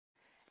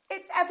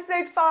It's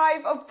episode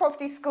 5 of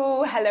Property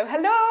School. Hello,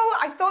 hello.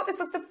 I thought this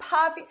was the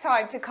perfect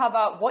time to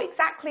cover what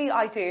exactly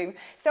I do.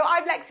 So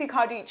I'm Lexi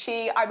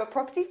Carducci. I'm a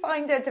property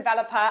finder,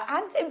 developer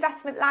and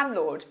investment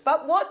landlord.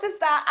 But what does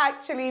that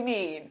actually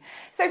mean?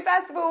 So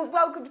first of all,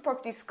 welcome to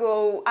Property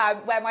School,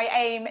 where my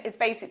aim is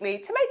basically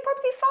to make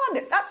property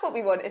fun. That's what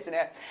we want, isn't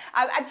it?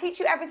 And teach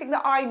you everything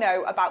that I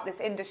know about this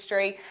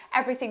industry,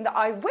 everything that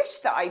I wish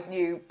that I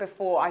knew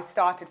before I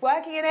started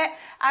working in it,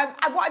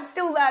 and what I'm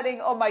still learning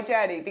on my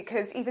journey,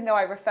 because even though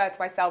I refer to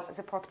myself as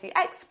a property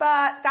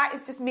expert, that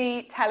is just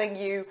me telling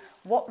you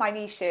what my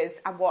niche is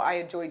and what I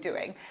enjoy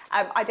doing.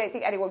 I don't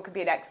think anyone can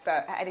be an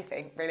expert at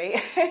anything, really,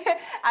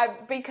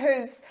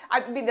 because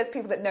I mean, there's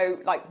people that know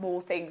like more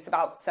things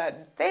about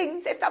certain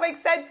things, if that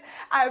makes sense.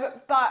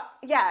 But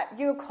yeah,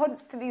 you're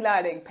constantly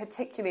learning,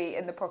 particularly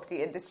in the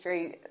property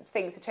industry.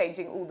 Things are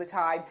changing all the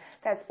time.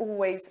 There's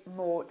always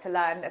more to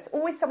learn. There's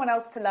always someone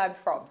else to learn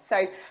from.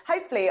 So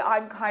hopefully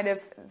I'm kind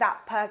of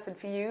that person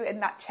for you in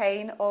that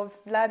chain of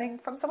learning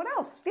from someone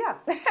else. Yeah.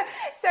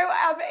 So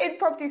in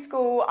Property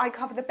School, I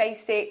cover the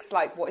basics,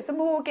 like what is a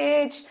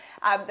mortgage,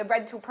 the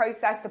rental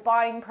process, the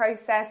buying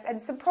process, and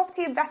some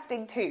property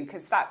investing too,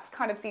 because that's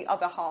kind of the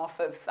other half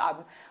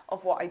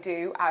of what I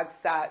do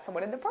as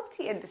someone in the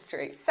property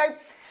industry. So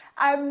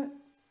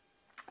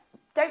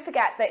don't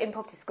forget that in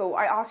Property School,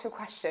 I ask you a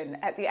question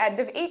at the end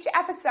of each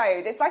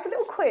episode. It's like a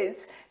little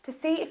quiz to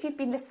see if you've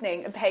been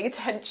listening and paying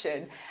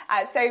attention.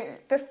 So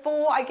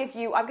before I'm going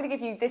to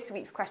give you this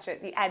week's question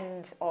at the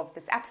end of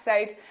this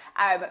episode.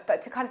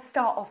 But to kind of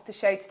start off the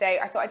show today,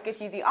 I thought I'd give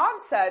you the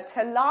answer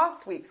to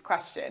last week's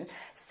question.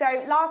 So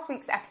last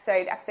week's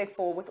episode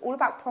 4, was all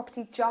about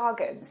property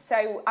jargon.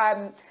 So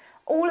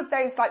all of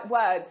those like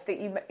words that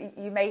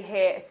you may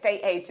hear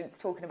estate agents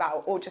talking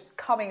about, or just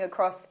coming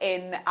across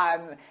in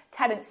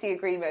tenancy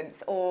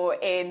agreements or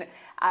in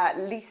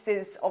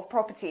leases of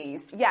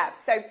properties. Yeah,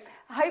 so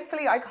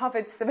hopefully I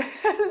covered some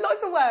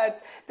lots of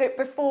words that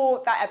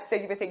before that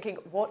episode you were thinking,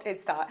 what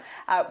is that?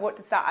 What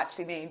does that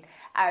actually mean?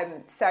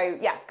 So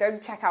yeah, go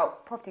and check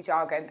out Property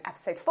Jargon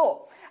episode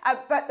 4.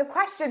 But the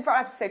question for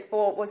episode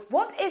 4 was,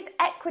 what is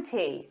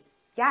equity?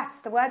 Yes,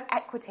 the word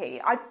equity.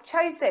 I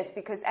chose this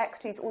because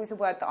equity is always a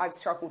word that I've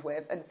struggled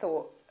with and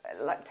thought,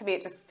 like, to me,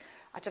 it just,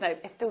 I don't know,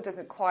 it still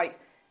doesn't quite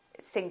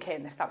sink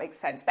in, if that makes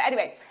sense. But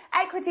anyway,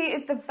 equity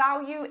is the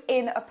value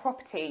in a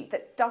property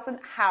that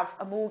doesn't have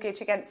a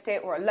mortgage against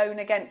it or a loan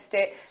against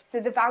it. So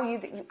the value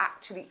that you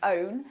actually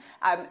own.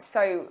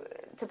 So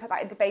to put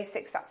that into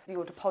basics, that's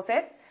your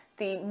deposit,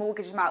 the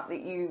mortgage amount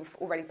that you've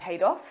already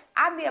paid off,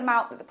 and the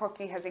amount that the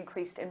property has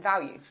increased in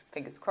value.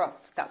 Fingers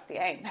crossed, that's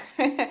the aim.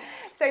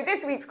 So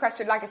this week's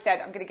question, like I said,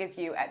 I'm going to give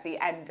you at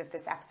the end of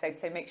this episode,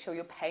 so make sure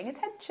you're paying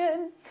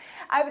attention.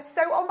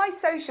 So on my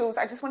socials,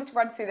 I just wanted to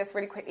run through this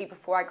really quickly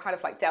before I kind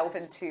of like delve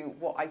into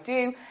what I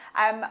do.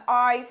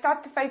 I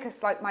started to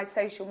focus like my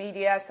social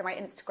media, so my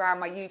Instagram,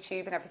 my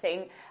YouTube and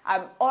everything,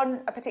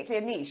 on a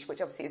particular niche, which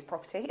obviously is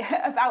property,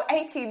 about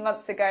 18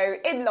 months ago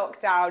in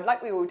lockdown,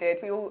 like we all did.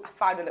 We all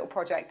found a little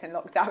project in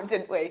lockdown,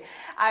 didn't we?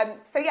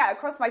 So yeah,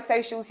 across my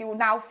socials you will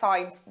now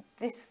find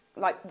this,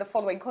 like the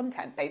following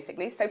content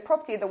basically. So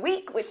Property of the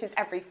Week, which is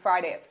every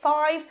Friday at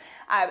 5.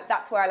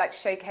 That's where I like to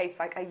showcase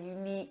like a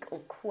unique or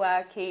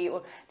quirky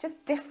or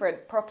just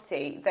different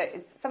property that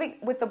is something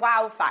with the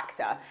wow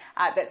factor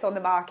that's on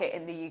the market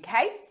in the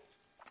UK.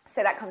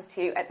 So that comes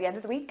to you at the end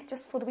of the week,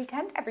 just for the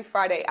weekend, every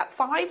Friday at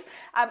 5.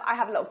 I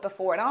have a lot of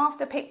before and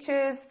after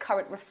pictures,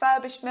 current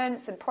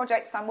refurbishments and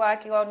projects I'm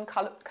working on,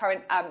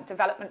 current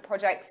development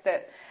projects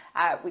that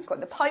we've got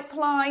in the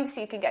pipeline.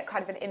 So you can get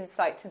kind of an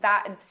insight to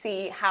that and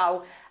see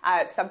how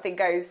something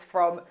goes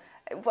from,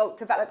 well,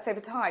 develops over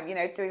time, you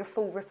know, doing a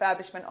full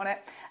refurbishment on it.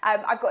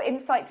 I've got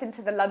insights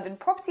into the London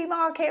property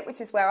market,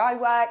 which is where I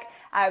work.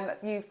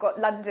 You've got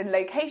London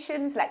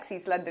locations,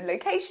 Lexi's London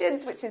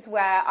locations, which is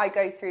where I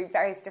go through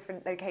various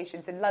different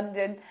locations in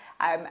London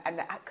and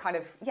kind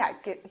of, yeah,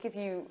 give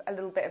you a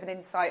little bit of an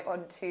insight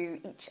onto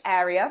each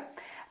area.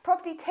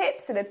 Property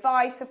tips and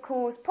advice, of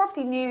course,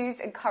 property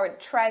news and current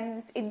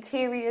trends,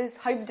 interiors,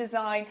 home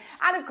design,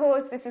 and of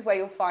course, this is where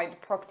you'll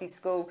find Property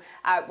School,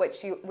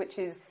 which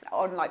is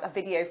on like a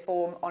video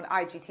form on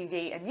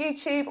IGTV and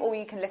YouTube, or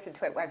you can listen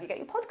to it wherever you get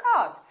your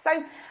podcasts.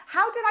 So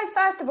how did I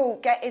first of all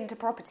get into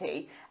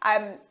property?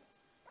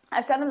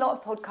 I've done a lot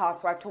of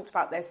podcasts where I've talked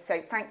about this,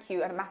 so thank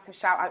you and a massive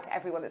shout out to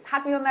everyone that's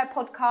had me on their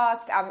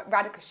podcast.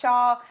 Radhika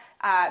Shah,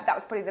 that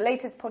was probably the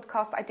latest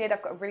podcast I did.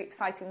 I've got a really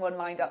exciting one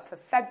lined up for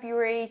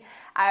February.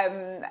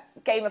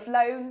 Game of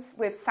Loans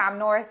with Sam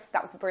Norris,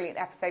 that was a brilliant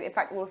episode. In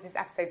fact, all of his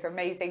episodes are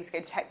amazing, so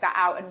go check that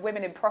out. And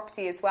Women in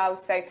Property as well.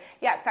 So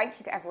yeah, thank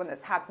you to everyone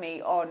that's had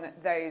me on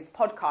those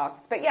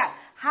podcasts. But yeah,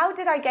 how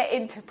did I get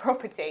into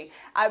property?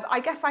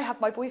 I guess I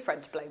have my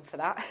boyfriend to blame for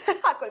that.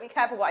 I've got to be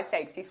careful what I say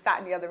because he's sat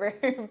in the other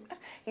room.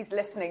 He's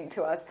listening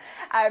to us.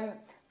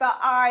 But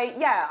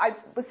I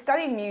was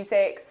studying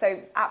music,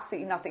 so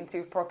absolutely nothing to do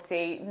with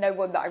property. No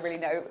one that I really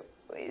know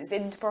is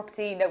into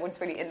property. No one's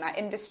really in that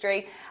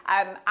industry.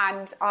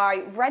 And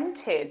I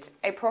rented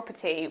a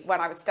property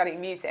when I was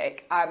studying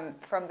music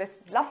from this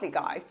lovely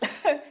guy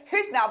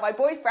who's now my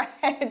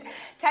boyfriend.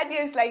 10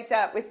 years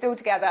later, we're still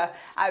together.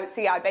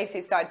 So yeah, I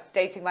basically started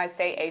dating my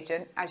estate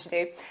agent, as you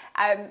do.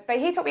 But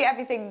he taught me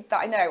everything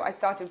that I know. I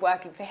started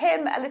working for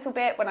him a little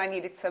bit when I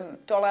needed some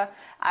dollar,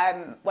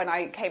 when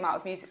I came out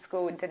of music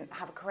school and didn't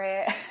have a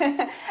career.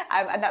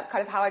 And that's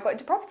kind of how I got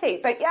into property.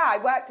 But yeah,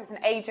 I worked as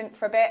an agent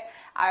for a bit.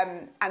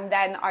 And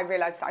then I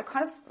realised that I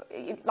kind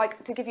of,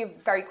 like, to give you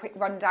a very quick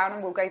rundown,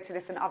 and we'll go through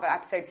this in other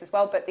episodes as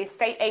well, but the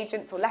estate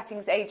agents or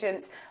lettings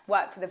agents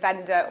work for the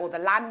vendor or the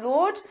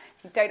landlord.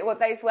 If you don't know what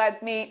those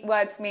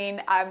words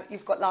mean,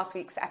 you've got last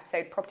week's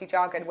episode, Property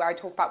Jargon, where I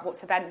talk about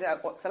what's a vendor,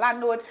 what's a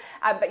landlord.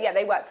 But yeah,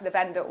 they work for the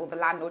vendor or the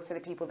landlord, so the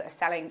people that are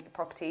selling the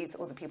properties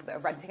or the people that are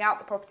renting out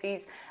the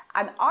properties.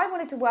 And I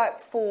wanted to work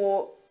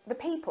for the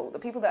people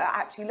that are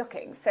actually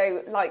looking.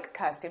 So like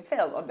Kirsty and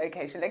Phil on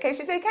Location,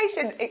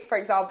 for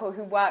example,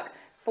 who work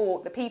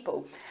for the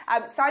people.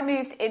 So I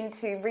moved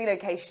into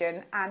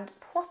relocation and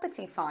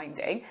property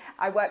finding.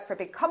 I worked for a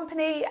big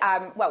company.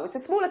 Well, it was a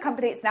smaller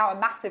company. It's now a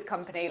massive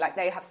company. Like,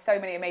 they have so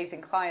many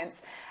amazing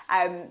clients.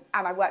 And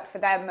I worked for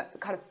them,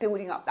 kind of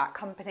building up that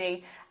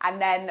company.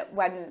 And then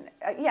when,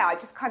 I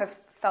just kind of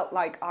felt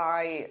like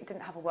I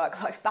didn't have a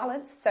work-life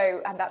balance.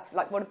 So, and that's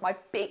like one of my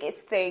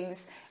biggest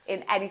things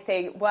in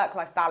anything,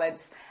 work-life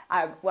balance.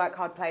 Work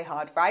hard, play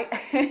hard, right?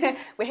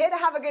 We're here to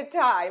have a good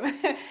time.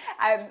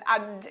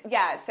 And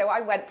yeah, so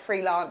I went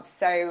freelance.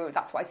 So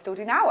that's what I still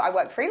do now. I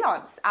work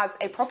freelance as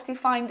a property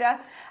finder,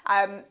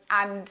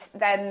 and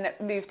then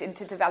moved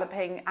into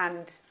developing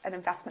and an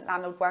investment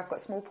landlord where I've got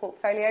a small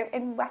portfolio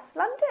in West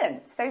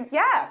London. So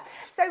yeah,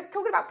 so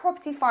talking about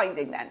property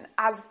finding then,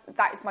 as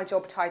that is my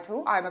job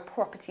title, I'm a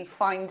property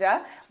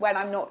finder when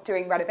I'm not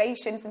doing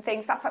renovations and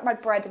things. That's like my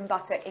bread and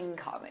butter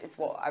income is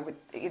what I would,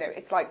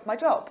 it's like my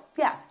job.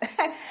 Yeah.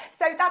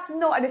 So that's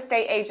not an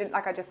estate agent,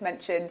 like I just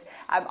mentioned.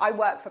 I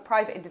work for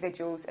private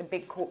individuals and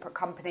big corporate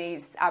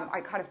companies.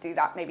 I kind of do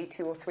that maybe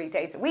 2 or 3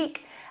 days a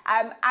week.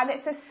 And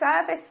it's a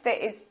service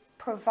that is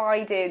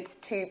provided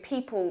to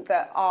people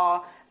that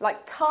are like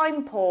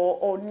time poor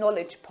or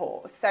knowledge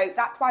poor. So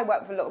that's why I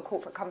work with a lot of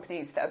corporate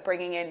companies that are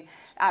bringing in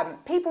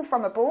people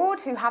from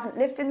abroad who haven't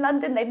lived in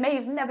London. They may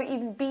have never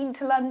even been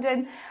to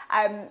London,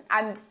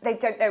 and they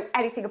don't know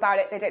anything about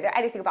it. They don't know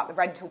anything about the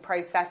rental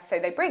process. So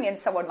they bring in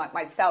someone like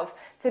myself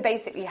to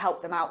basically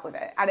help them out with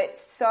it. And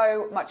it's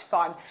so much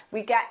fun.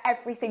 We get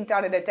everything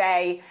done in a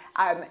day.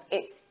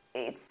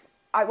 It's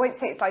I won't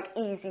say it's like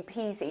easy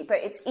peasy, but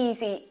it's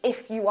easy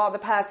if you are the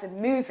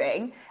person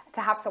moving to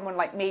have someone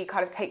like me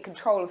kind of take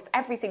control of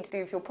everything to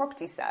do with your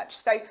property search.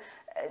 So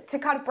to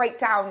kind of break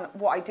down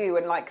what I do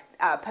and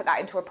put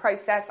that into a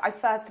process, I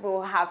first of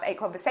all have a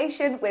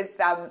conversation with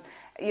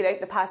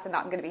the person that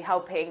I'm going to be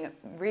helping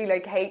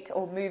relocate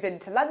or move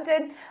into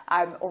London,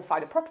 or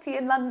find a property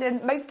in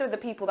London. Most of the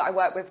people that I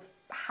work with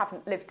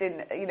haven't lived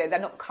in, they're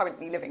not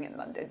currently living in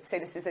London. So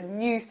this is a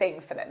new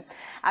thing for them,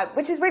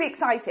 which is really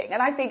exciting.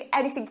 And I think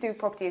anything to do with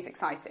property is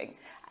exciting.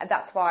 And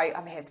that's why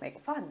I'm here to make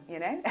it fun,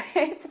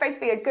 It's supposed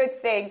to be a good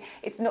thing.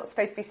 It's not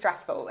supposed to be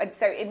stressful. And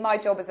so in my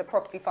job as a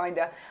property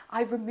finder,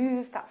 I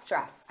remove that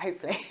stress,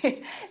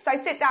 hopefully. So I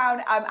sit down,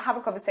 have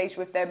a conversation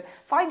with them,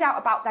 find out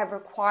about their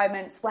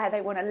requirements, where they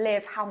want to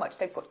live, how much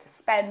they've got to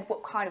spend,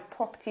 what kind of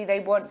property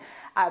they want,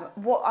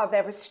 what are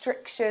their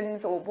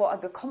restrictions or what are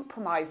the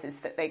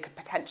compromises that they could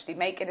potentially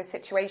make in a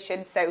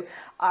situation. So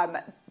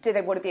do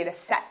they want to be in a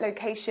set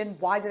location?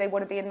 Why do they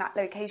want to be in that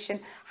location?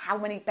 How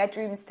many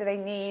bedrooms do they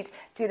need?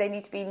 Do they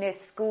need to be near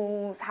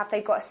schools? Have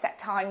they got a set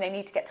time they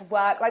need to get to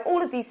work? Like,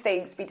 all of these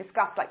things we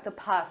discuss, like the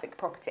perfect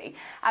property.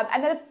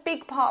 And then a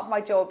big part of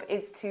my job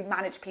is to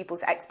manage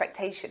people's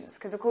expectations,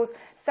 because of course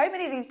so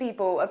many of these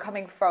people are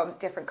coming from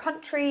different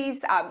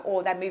countries,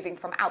 or they're moving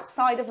from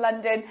outside of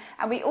London,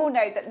 and we all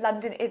know that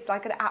London is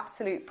like an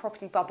absolute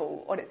property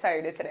bubble on its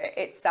own, isn't it?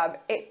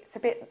 It's a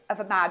bit of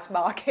a mad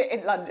market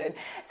in London.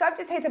 So I'm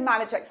just here to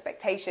manage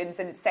expectations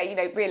and say,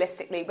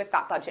 realistically, with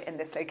that budget in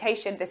this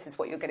location, this is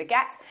what you're going to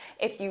get.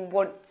 If you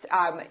want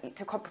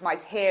to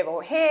compromise here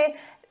or here,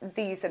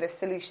 these are the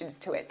solutions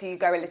to it. Do you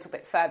go a little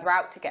bit further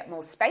out to get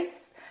more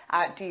space?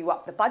 Do you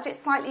up the budget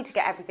slightly to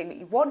get everything that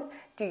you want?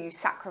 Do you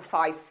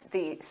sacrifice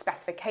the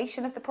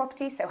specification of the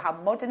property, so how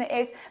modern it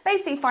is?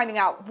 Basically finding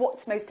out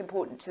what's most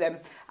important to them,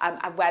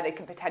 and where they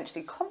can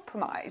potentially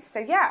compromise. So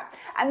yeah,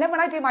 and then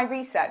when I do my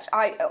research,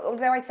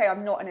 although I say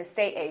I'm not an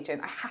estate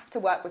agent, I have to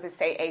work with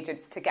estate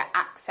agents to get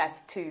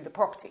access to the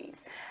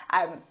properties.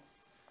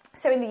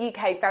 So in the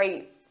UK,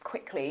 very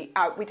quickly,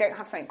 we don't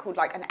have something called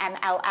like an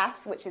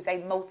MLS, which is a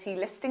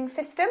multi-listing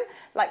system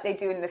like they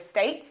do in the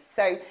States.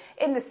 So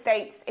in the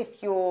States,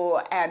 if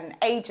you're an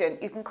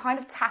agent, you can kind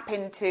of tap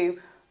into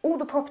all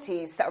the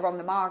properties that are on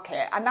the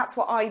market. And that's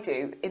what I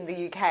do in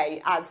the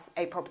UK as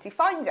a property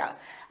finder.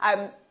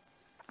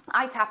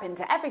 I tap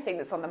into everything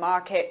that's on the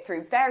market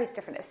through various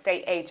different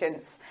estate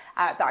agents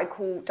that I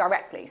call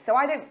directly. So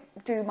I don't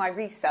do my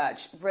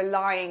research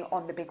relying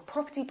on the big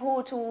property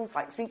portals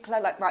like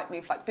Zoopla, like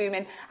Rightmove, like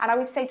Boomin. And I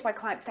always say to my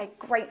clients, they're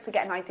great for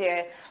getting an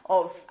idea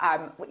of,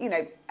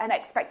 an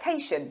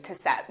expectation to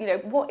set.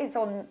 What is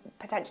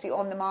potentially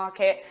on the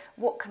market?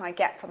 What can I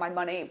get for my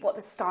money? What are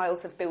the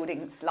styles of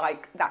buildings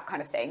like? That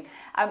kind of thing.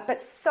 But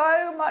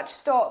so much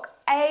stock,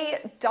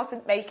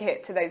 doesn't make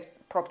it to those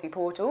property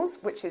portals,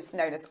 which is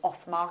known as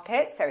off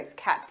market, so it's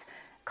kept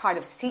kind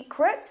of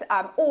secret,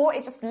 or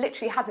it just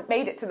literally hasn't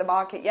made it to the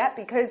market yet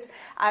because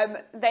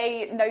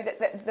they know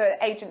that the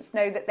agents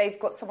know that they've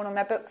got someone on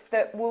their books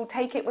that will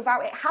take it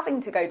without it having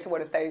to go to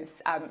one of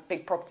those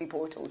big property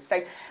portals.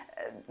 So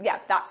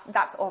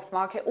that's off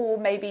market. Or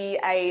maybe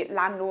a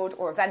landlord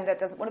or a vendor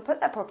doesn't want to put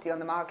their property on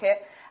the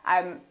market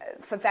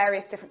for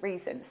various different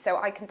reasons.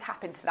 So I can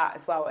tap into that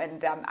as well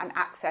and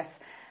access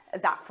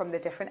that from the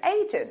different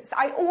agents.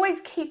 I always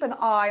keep an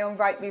eye on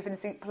Rightmove and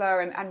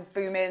Zoopla and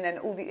Boomin and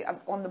all the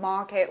on the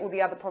market, all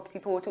the other property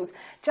portals,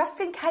 just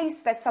in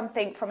case there's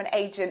something from an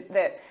agent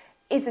that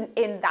isn't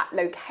in that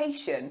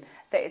location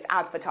that is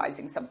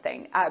advertising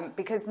something.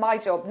 Because my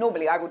job,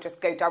 normally I will just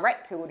go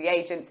direct to all the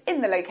agents in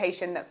the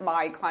location that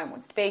my client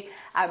wants to be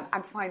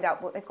and find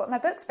out what they've got in their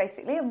books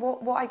basically and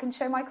what I can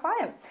show my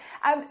client.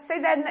 So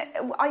then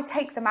I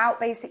take them out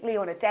basically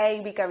on a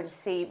day. We go and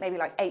see maybe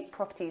like 8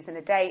 properties in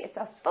a day. It's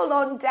a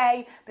full-on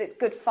day, but it's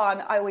good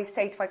fun. I always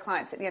say to my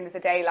clients at the end of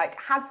the day, like,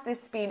 has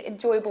this been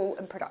enjoyable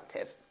and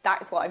productive?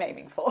 That is what I'm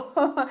aiming for.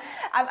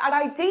 And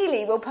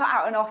ideally, we'll put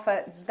out an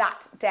offer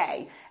that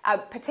day.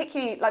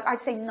 Particularly, like I'd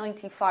say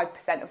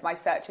 95% of my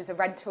searches are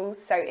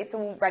rentals. So it's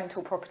all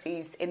rental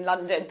properties in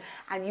London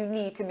and you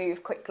need to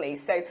move quickly.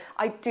 So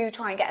I do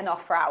try and get an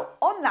offer out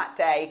on that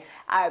day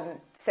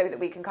so that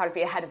we can kind of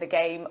be ahead of the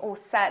game, or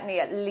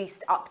certainly at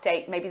least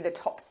update maybe the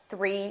top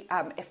 3.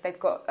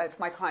 If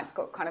my client's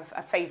got kind of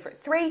a favourite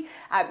 3,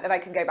 then I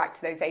can go back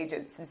to those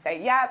agents and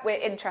say, yeah,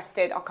 we're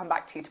interested. I'll come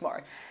back to you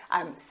tomorrow.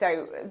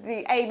 So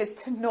the aim is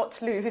to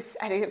not lose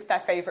any of their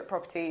favourite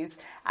properties,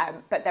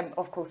 but then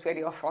of course we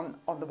only offer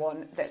on the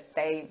one that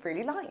they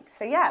really like.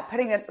 So yeah,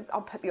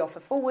 I'll put the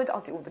offer forward,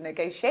 I'll do all the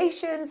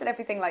negotiations and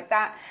everything like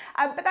that.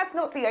 But that's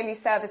not the only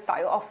service that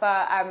I offer.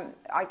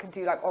 I can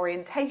do like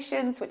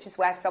orientations, which is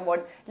where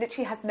someone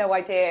literally has no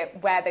idea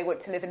where they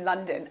want to live in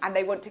London and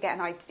they want to get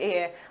an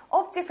idea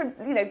of different,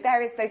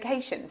 various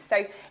locations. So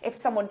if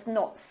someone's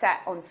not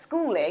set on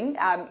schooling,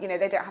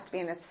 they don't have to be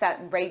in a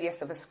certain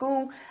radius of a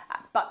school,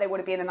 but they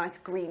want to be in a nice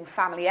green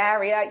family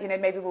area,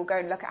 maybe we'll go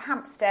and look at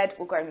Hampstead,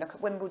 we'll go and look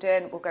at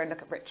Wimbledon, we'll go and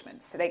look at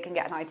Richmond. So they can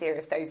get an idea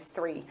of those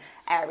 3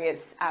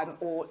 areas,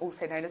 or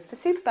also known as the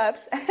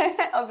superburbs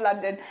of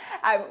London,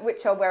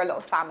 which are where a lot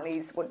of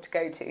families want to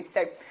go to.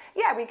 So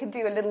yeah, we can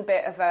do a little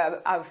bit of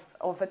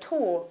a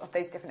tour of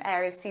those different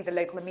areas, see the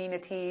local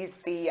amenities,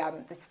 the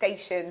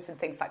stations and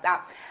things like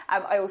that.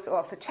 I also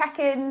offer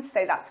check-ins,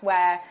 so that's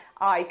where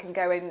I can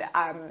go and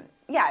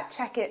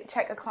check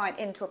a client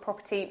into a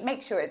property,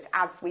 make sure it's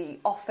as we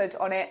offered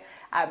on it,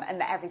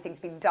 and that everything's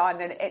been done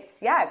and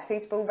it's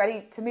suitable,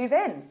 ready to move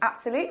in.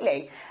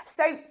 Absolutely.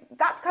 So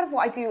that's kind of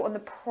what I do on the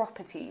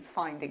property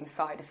finding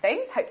side of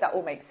things. Hope that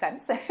all makes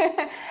sense.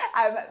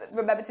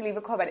 Remember to leave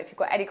a comment if you've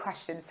got any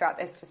questions throughout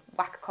this. Just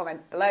whack a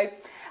comment below,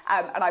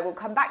 and I will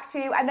come back to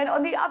you. And then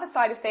on the other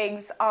side of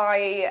things,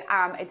 I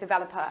am a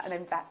developer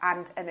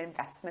and an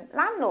investment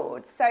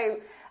landlord. So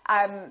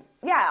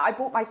I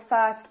bought my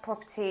first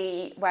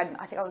property when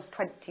I think I was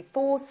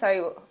 24,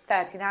 so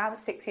 30 now,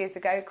 6 years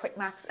ago, quick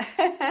maths,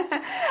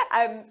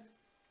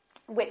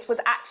 which was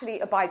actually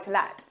a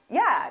buy-to-let.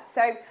 Yeah,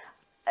 so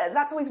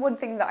that's always one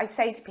thing that I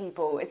say to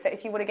people is that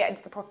if you want to get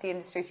into the property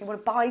industry, if you want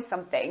to buy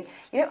something,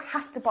 you don't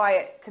have to buy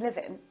it to live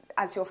in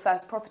as your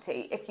first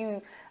property. If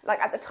you, like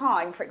at the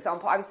time, for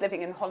example, I was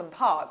living in Holland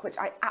Park, which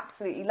I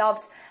absolutely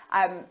loved,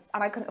 and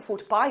I couldn't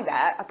afford to buy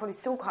there. I probably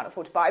still can't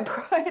afford to buy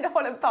in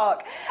Holland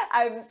Park.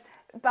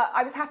 But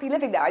I was happy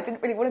living there. I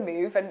didn't really want to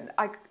move, and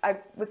I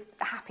was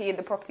happy in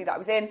the property that I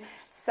was in.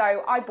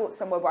 So I bought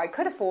somewhere where I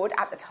could afford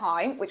at the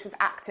time, which was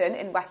Acton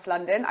in West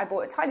London. I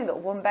bought a tiny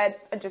little 1-bed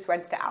and just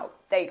rented it out.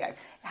 There you go. It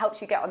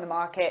helps you get on the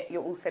market.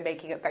 You're also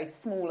making a very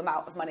small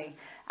amount of money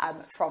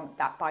from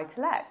that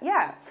buy-to-let.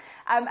 Yeah.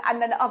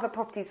 And then other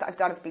properties that I've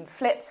done have been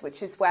flips,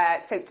 which is where,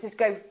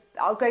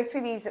 I'll go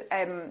through these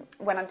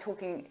when I'm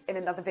talking in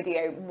another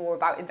video more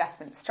about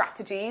investment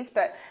strategies,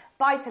 but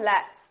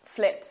buy-to-lets,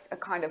 flips are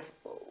kind of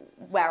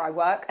where I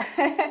work.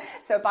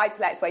 So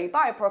buy-to-let is where you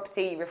buy a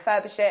property, you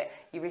refurbish it,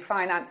 you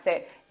refinance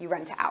it, you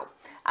rent it out.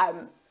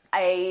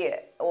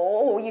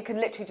 Or you can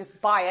literally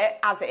just buy it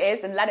as it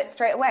is and let it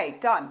straight away,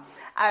 done.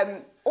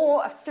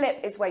 Or a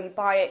flip is where you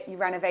buy it, you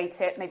renovate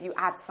it, maybe you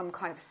add some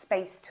kind of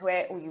space to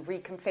it, or you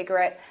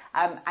reconfigure it,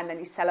 and then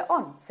you sell it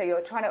on. So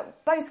you're trying to,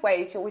 both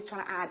ways, you're always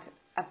trying to add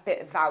a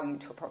bit of value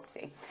to a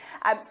property.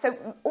 So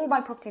all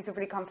my properties have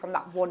really come from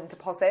that one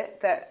deposit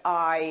that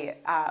I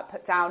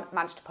put down,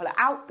 managed to pull it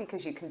out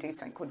because you can do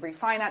something called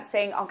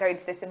refinancing. I'll go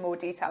into this in more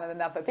detail in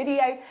another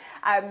video.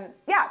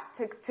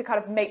 To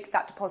kind of make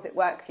that deposit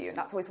work for you. And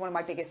that's always one of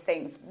my biggest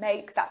things.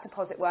 Make that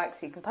deposit work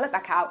so you can pull it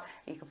back out,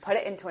 you can put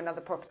it into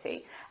another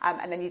property,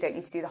 and then you don't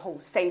need to do the whole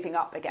saving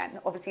up again.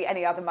 Obviously,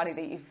 any other money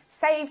that you've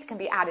saved can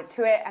be added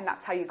to it, and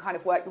that's how you kind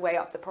of work your way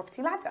up the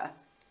property ladder.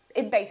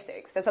 In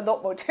basics, there's a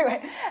lot more to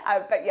it,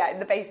 but yeah, in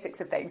the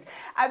basics of things.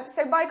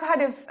 So my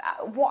kind of,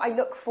 what I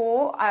look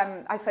for,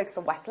 I focus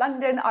on West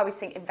London. I always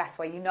think invest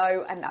where you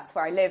know, and that's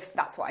where I live,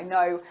 that's what I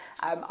know.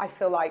 I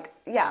feel like,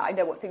 yeah, I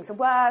know what things are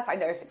worth, I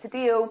know if it's a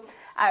deal.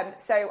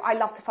 So I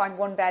love to find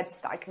one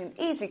beds that I can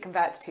easily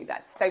convert to two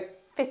beds. So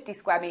 50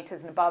 square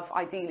metres and above,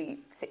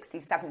 ideally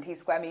 60, 70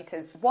 square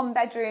metres, one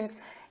bedrooms,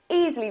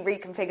 easily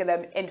reconfigure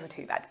them into a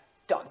two bed,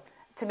 done.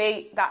 To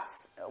me,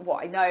 that's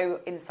what I know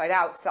inside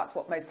out, so that's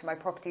what most of my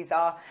properties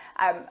are.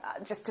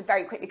 Just to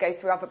very quickly go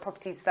through other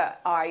properties that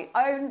I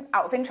own,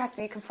 out of interest,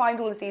 and you can find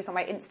all of these on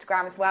my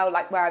Instagram as well,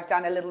 like where I've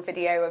done a little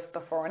video of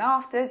before and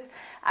afters.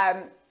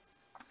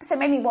 So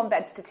mainly one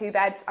beds to two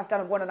beds. I've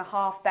done a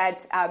 1.5 bed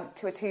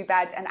to a two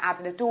bed and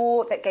added a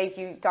door that gave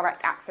you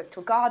direct access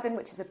to a garden,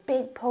 which is a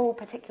big pull,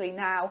 particularly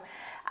now.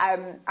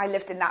 I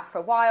lived in that for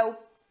a while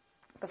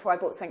before I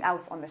bought something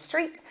else on the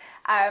street.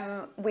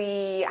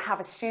 We have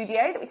a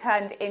studio that we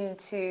turned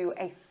into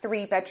a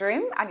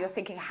 3-bedroom, and you're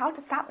thinking, how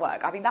does that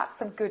work? I mean, that's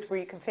some good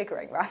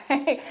reconfiguring,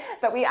 right?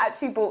 But we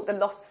actually bought the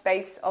loft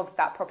space of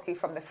that property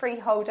from the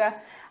freeholder,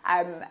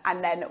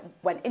 and then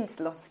went into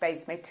the loft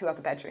space, made 2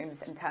 other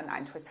bedrooms and turned that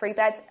into a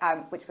 3-bed,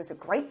 which was a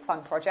great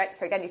fun project.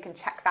 So again, you can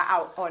check that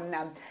out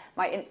on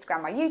my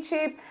Instagram, my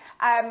YouTube.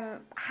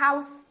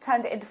 House,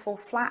 turned it into 4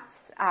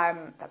 flats.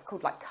 That's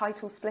called like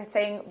title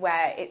splitting,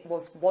 where it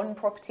was one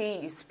property,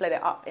 you split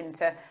it up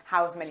into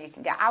however many you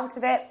can get out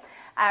of it.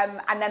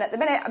 And then at the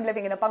minute, I'm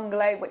living in a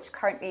bungalow, which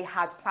currently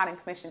has planning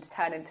permission to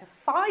turn into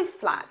 5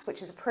 flats,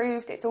 which is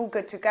approved. It's all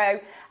good to go.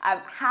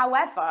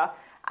 However,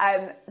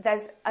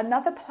 there's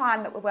another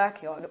plan that we're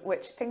working on,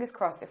 which, fingers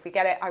crossed, if we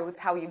get it, I will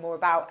tell you more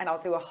about, and I'll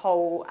do a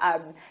whole,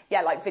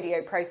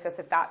 video process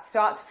of that,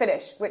 start to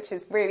finish, which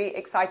is really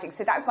exciting.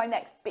 So that's my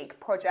next big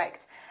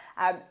project.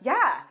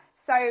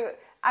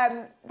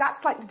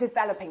 That's like the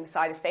developing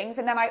side of things.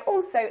 And then I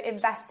also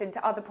invest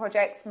into other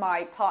projects.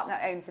 My partner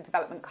owns a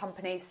development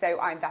company, so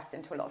I invest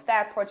into a lot of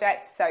their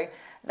projects. So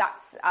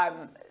that's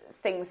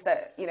things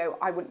that,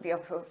 I wouldn't be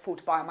able to afford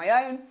to buy on my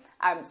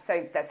own.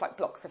 So there's like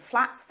blocks of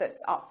flats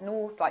that's up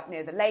north, like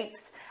near the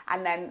lakes.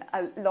 And then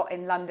a lot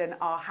in London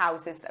are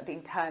houses that are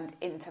being turned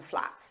into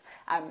flats.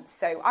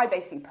 So I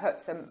basically put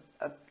some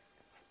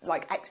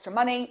extra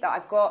money that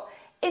I've got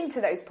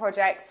into those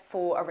projects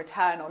for a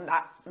return on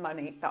that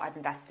money that I've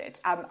invested.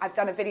 I've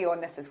done a video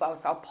on this as well,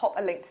 so I'll pop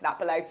a link to that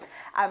below.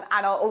 And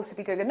I'll also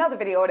be doing another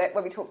video on it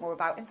where we talk more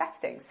about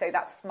investing. So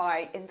that's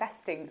my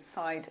investing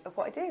side of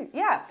what I do.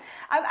 Yeah.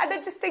 And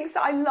then just things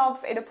that I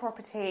love in a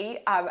property,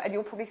 and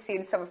you'll probably see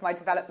in some of my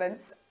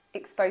developments,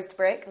 exposed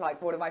brick,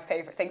 like one of my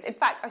favourite things. In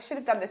fact, I should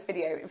have done this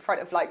video in front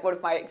of like one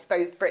of my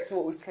exposed brick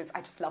walls because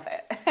I just love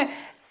it.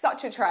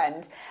 Such a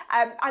trend.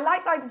 I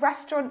like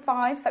restaurant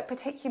vibes, like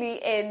particularly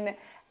in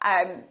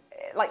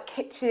like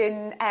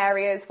kitchen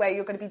areas where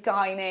you're going to be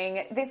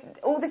dining.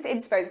 All this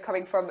inspo is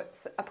coming from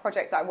a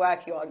project that I'm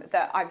working on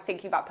that I'm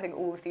thinking about putting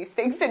all of these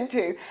things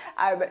into.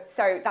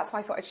 So that's why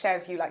I thought I'd share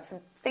with you like some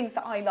things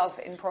that I love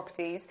in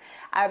properties.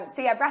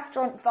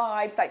 Restaurant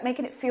vibes, like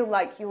making it feel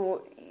like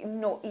you're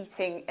not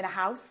eating in a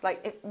house,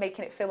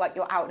 making it feel like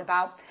you're out and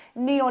about.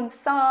 Neon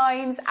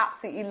signs,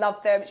 absolutely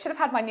love them. Should have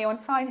had my neon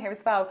sign here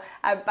as well,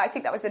 but I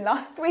think that was in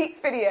last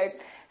week's video.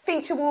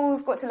 Feature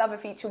walls, got to love a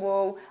feature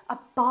wall. A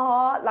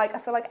bar, I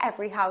feel like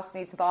every house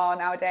needs a bar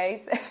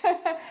nowadays.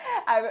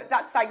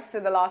 That's thanks to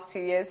the last 2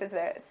 years, isn't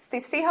it?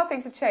 See how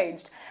things have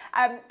changed.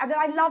 And then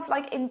I love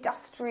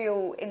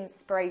industrial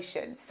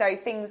inspiration. So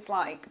things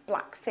like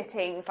black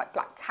fittings, like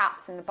black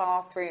taps in the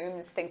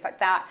bathrooms, things like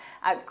that.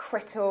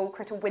 Crittle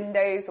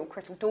windows or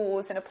crittle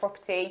doors in a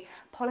property.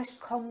 Polished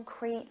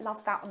concrete,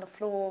 love that on the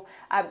floor.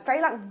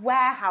 Very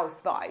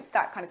warehouse vibes,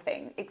 that kind of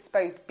thing.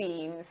 Exposed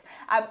beams.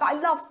 But I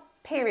love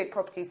period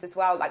properties as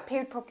well, like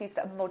period properties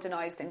that are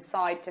modernised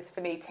inside, just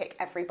for me, tick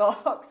every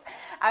box.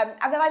 And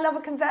then I love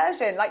a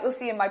conversion, like you'll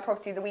see in my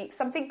property of the week,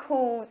 something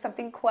cool,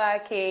 something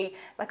quirky,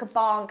 like a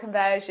barn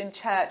conversion,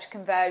 church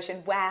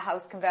conversion,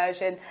 warehouse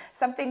conversion,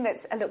 something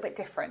that's a little bit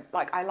different.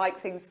 Like I like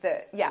things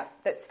that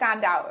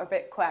stand out, a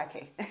bit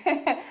quirky.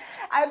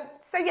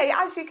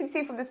 As you can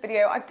see from this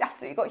video, I've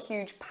definitely got a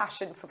huge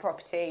passion for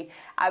property,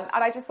 and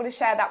I just want to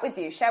share that with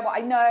you, share what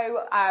I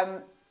know.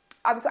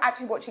 I was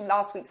actually watching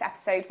last week's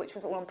episode, which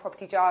was all on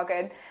property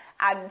jargon,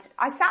 and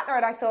I sat there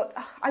and I thought,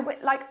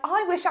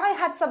 I wish I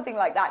had something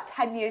like that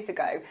 10 years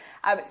ago.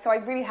 So I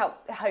really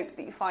hope that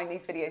you find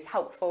these videos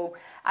helpful.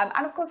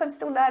 And of course, I'm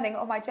still learning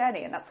on my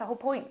journey, and that's the whole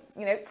point.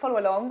 Follow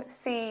along,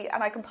 see,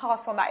 and I can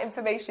pass on that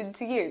information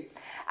to you.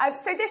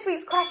 So this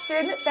week's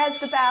question, there's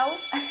the bell.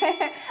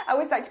 I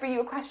always like to bring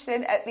you a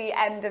question at the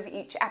end of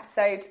each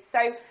episode.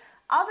 So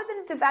Other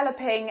than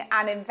developing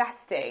and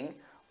investing,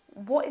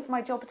 what is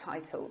my job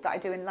title that I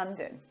do in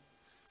London?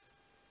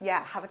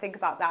 Yeah, have a think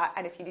about that.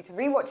 And if you need to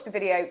rewatch the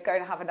video, go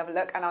and have another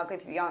look and I'll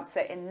give you the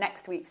answer in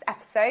next week's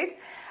episode.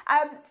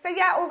 So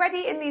yeah,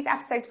 already in these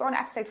episodes, we're on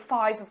episode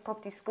 5 of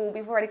Property School.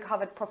 We've already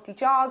covered property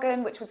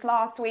jargon, which was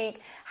last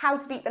week, how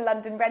to beat the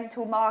London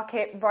rental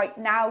market right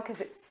now,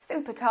 because it's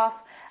super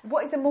tough.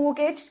 What is a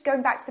mortgage?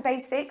 Going back to the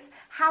basics.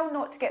 How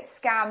not to get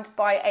scammed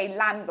by a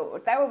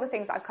landlord. They're all the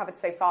things that I've covered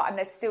so far, and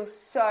there's still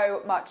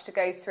so much to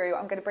go through.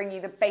 I'm going to bring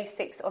you the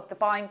basics of the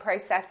buying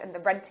process and the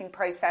renting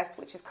process,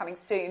 which is coming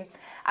soon.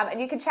 And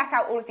you can check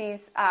out all of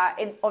these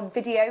on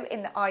video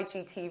in the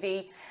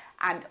IGTV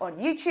and on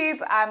YouTube,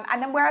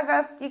 and then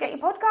wherever you get your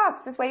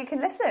podcasts is where you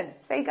can listen.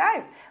 So there you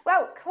go.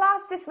 Well,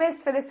 class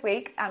dismissed for this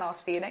week, and I'll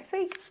see you next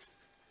week.